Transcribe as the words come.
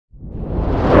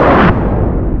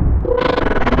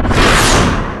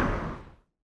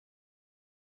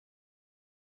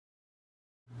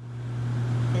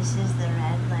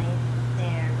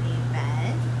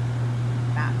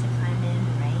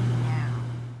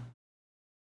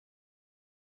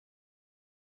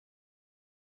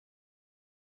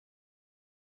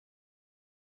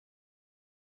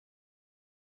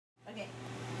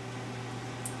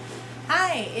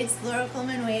Hi, it's Laura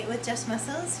Coleman Waite with Just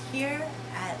Muscles here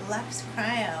at Lux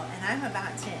Cryo, and I'm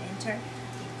about to enter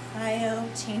the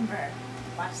cryo chamber.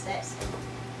 Watch this.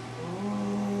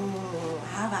 Ooh,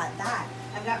 how about that?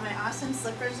 I've got my awesome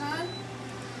slippers on.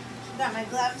 I've got my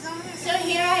gloves on. So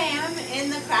here I am in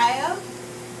the cryo.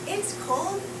 It's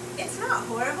cold. It's not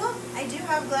horrible. I do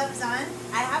have gloves on.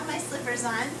 I have my slippers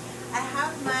on. I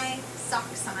have my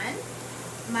socks on.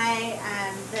 My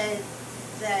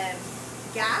the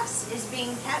gas is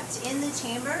being kept in the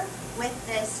chamber with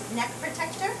this neck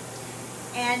protector,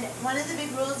 and one of the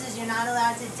big rules is you're not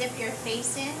allowed to dip your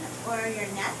face in or your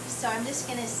neck, so I'm just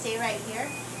going to stay right here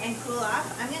and cool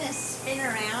off. I'm going to spin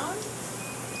around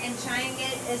and try and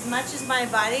get as much of my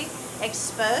body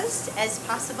exposed as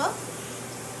possible.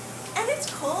 And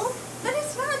it's cold, but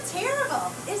it's not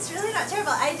terrible. It's really not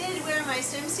terrible. I did wear my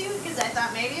swimsuit because I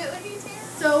thought maybe it would be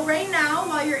terrible. So right now,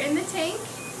 while you're in the tank,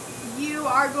 you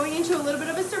are going into a little bit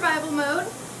of a survival mode.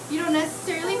 You don't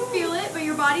necessarily feel it, but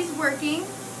your body's working.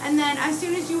 And then as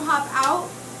soon as you hop out,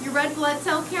 your red blood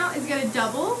cell count is going to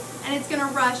double, and it's going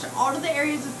to rush all of the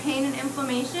areas of pain and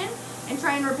inflammation and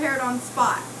try and repair it on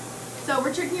spot. So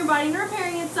we're tricking your body into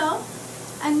repairing itself.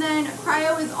 And then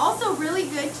cryo is also really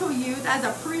good to use as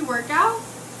a pre-workout,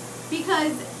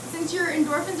 because since your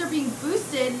endorphins are being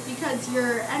boosted because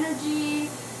your energy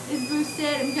is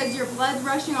boosted and because your blood's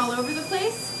rushing all over the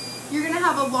place, you're gonna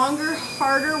have a longer,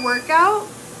 harder workout.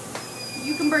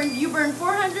 You burn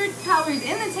 400 calories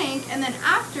in the tank, and then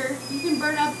after you can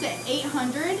burn up to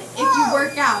 800 if you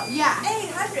work out. Yeah.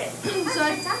 800. That's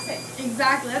fantastic.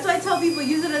 Exactly. That's why I tell people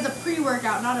use it as a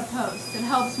pre-workout, not a post. It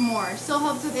helps more. Still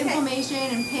helps with inflammation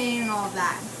and pain and all of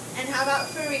that. And how about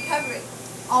for recovery?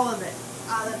 All of it.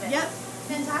 All of it. Yep.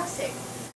 Fantastic.